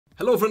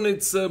Hello friend,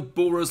 it's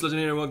BorasLegend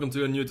here and welcome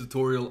to a new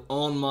tutorial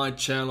on my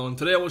channel. And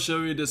today I will show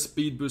you the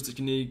speed boost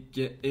technique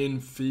in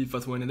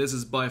FIFA 20. This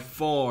is by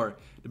far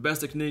the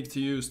best technique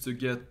to use to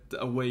get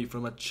away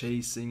from a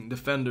chasing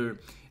defender.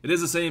 It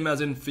is the same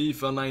as in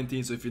FIFA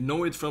 19, so if you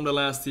know it from the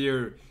last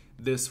year,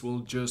 this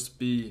will just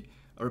be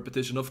a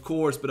repetition of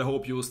course, but I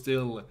hope you will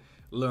still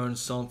learn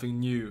something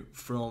new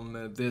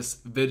from this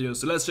video.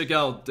 So let's check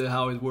out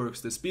how it works,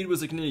 the speed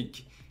boost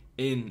technique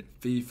in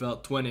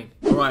FIFA 20.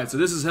 Alright, so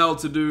this is how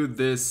to do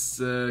this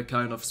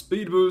kind of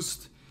speed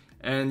boost,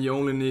 and you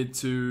only need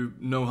to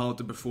know how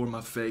to perform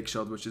a fake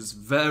shot, which is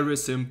very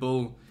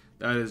simple.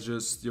 That is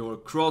just your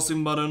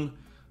crossing button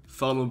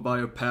followed by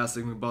your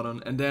passing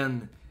button, and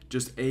then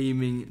just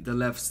aiming the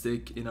left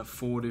stick in a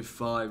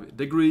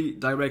 45-degree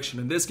direction.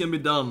 And this can be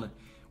done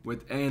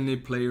with any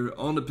player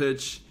on the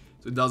pitch,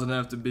 so it doesn't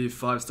have to be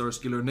 5-star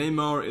skiller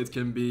Neymar. It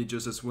can be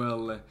just as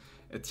well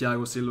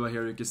Thiago Silva.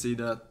 Here you can see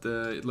that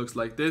it looks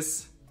like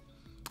this,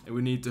 and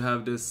we need to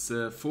have this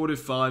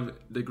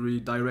 45-degree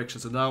direction.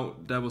 So now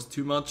that was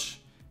too much.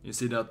 You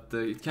see that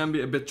it can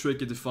be a bit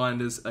tricky to find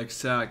this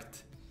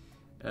exact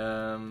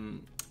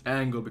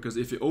angle, because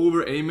if you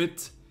over aim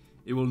it,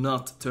 it will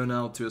not turn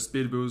out to a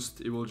speed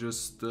boost. It will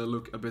just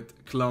look a bit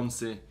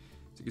clumsy. So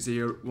you can see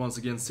here once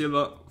again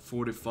Silva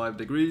 45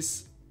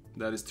 degrees.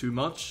 That is too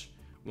much.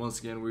 Once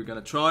again we're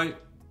gonna try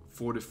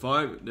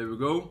 45. There we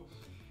go.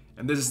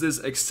 And this is this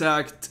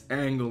exact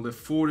angle, the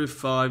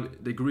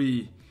 45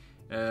 degree.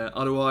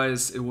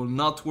 Otherwise it will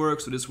not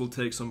work, so this will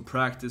take some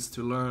practice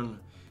to learn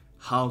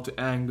how to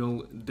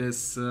angle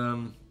this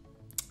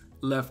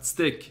left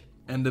stick.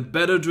 And the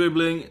better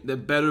dribbling, the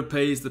better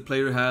pace the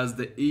player has,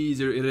 the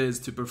easier it is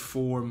to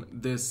perform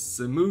this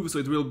move. So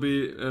it will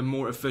be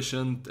more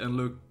efficient and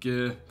look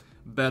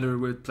better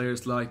with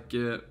players like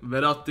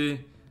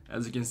Verratti.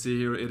 As you can see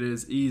here, it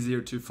is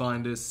easier to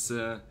find this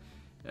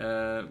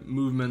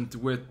movement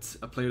with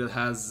a player that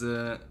has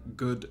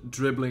good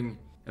dribbling.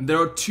 And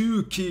there are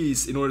two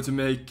keys in order to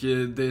make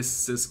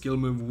this skill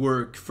move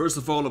work. First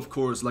of all, of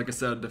course, like I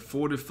said, the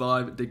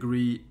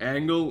 45-degree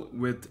angle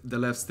with the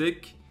left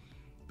stick.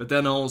 But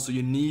then also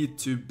you need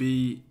to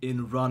be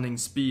in running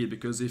speed,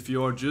 because if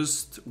you are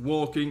just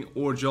walking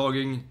or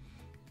jogging,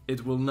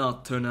 it will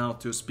not turn out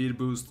to a speed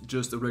boost,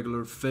 just a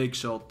regular fake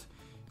shot.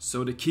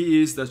 So the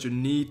key is that you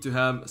need to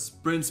have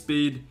sprint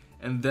speed,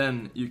 and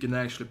then you can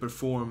actually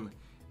perform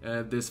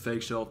this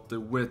fake shot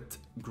with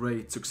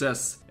great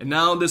success. And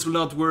now this will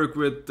not work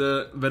with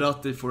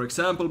Verratti, for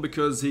example,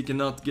 because he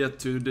cannot get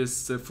to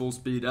this full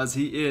speed as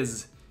he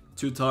is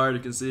too tired.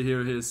 You can see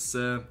here his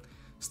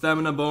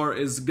stamina bar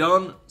is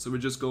gone. So we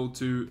just go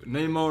to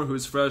Neymar, who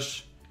is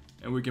fresh,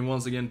 and we can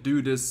once again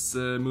do this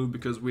move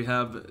because we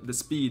have the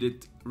speed.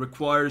 It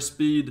requires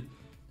speed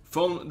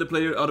from the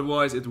player,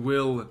 otherwise it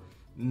will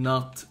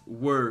not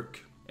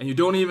work. And you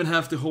don't even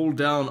have to hold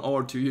down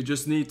R2, you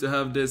just need to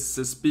have this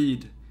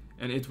speed,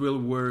 and it will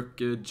work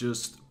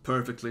just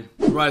perfectly.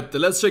 Right,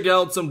 let's check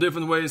out some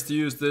different ways to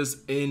use this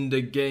in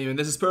the game. And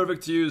this is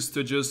perfect to use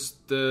to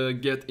just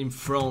get in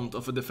front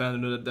of a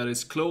defender that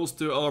is close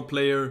to our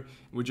player.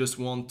 We just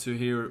want to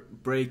here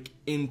break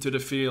into the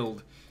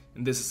field.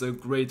 And this is a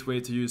great way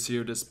to use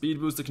here the speed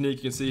boost technique.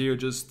 You can see here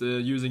just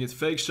using it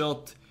fake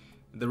shot,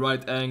 the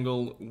right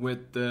angle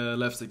with the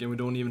left stick. And we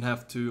don't even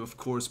have to, of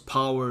course,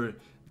 power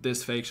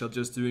this fake shot,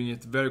 just doing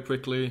it very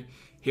quickly.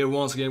 Here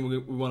once again we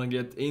want to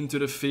get into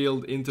the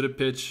field, into the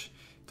pitch,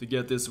 to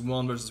get this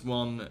 1 versus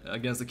 1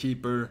 against the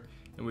keeper,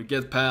 and we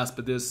get past,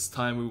 but this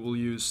time we will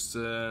use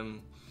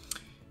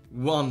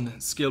one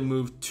skill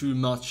move too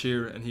much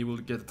here, and he will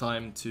get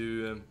time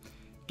to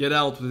get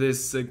out with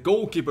this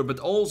goalkeeper. But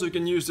also you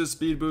can use this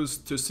speed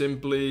boost to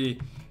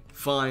simply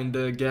find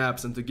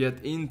gaps and to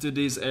get into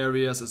these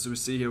areas. As we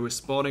see here, we're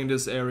spotting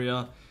this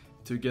area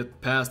to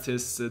get past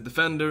his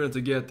defender and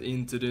to get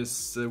into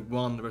this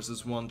 1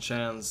 versus 1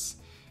 chance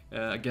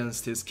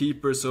against his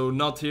keeper. So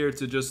not here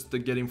to just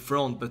get in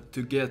front, but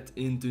to get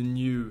into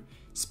new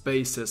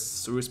spaces.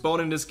 So we're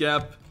spawning this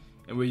gap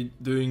and we're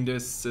doing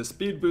this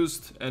speed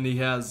boost, and he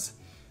has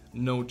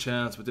no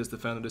chance with this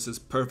defender. This is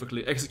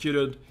perfectly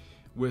executed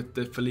with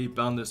the Felipe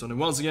Anderson. And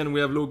once again we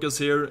have Lucas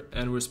here,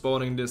 and we're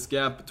spawning this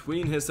gap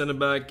between his center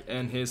back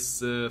and his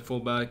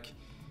fullback,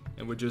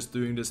 and we're just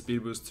doing this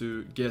speed boost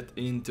to get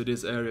into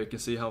this area. You can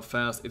see how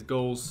fast it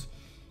goes.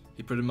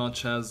 He pretty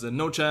much has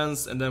no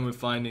chance, and then we're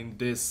finding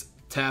this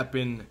tap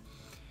in.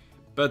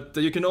 But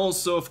you can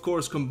also of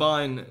course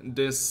combine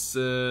this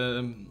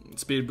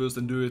speed boost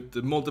and do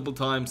it multiple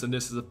times, and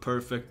this is a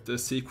perfect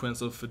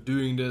sequence of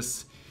doing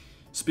this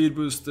speed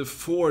boost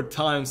 4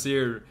 times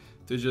here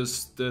to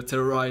just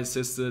terrorize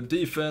his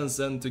defense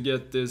and to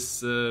get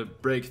this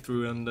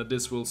breakthrough. And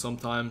this will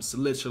sometimes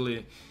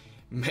literally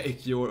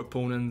make your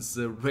opponents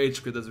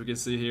rage quit. As we can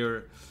see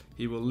here,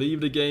 he will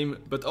leave the game.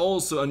 But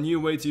also a new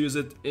way to use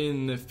it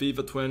in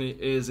FIFA 20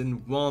 is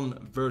in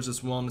 1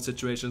 versus 1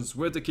 situations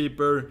with the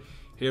keeper.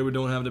 Here we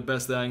don't have the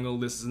best angle,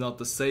 this is not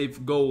the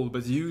safe goal,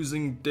 but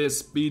using this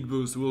speed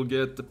boost we'll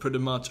get pretty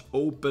much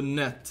open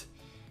net.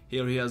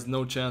 Here he has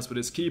no chance with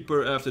his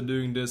keeper after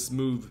doing this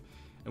move.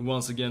 And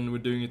once again, we're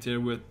doing it here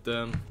with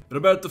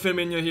Roberto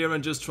Firmino here,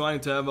 and just trying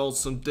to have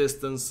also some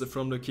distance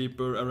from the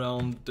keeper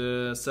around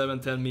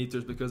 7-10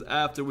 meters, because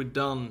after we're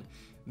done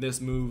this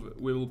move,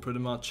 we will pretty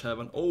much have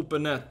an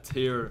open net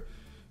here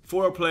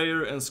for a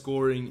player and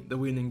scoring the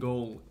winning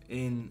goal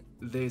in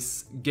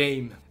this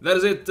game. That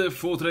is it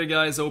for today,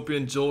 guys. I hope you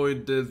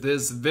enjoyed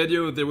this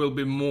video. There will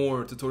be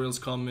more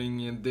tutorials coming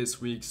in this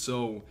week,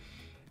 so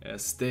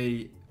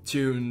stay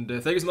tuned.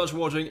 Thank you so much for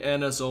watching,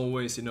 and as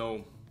always, you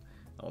know,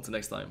 until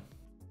next time.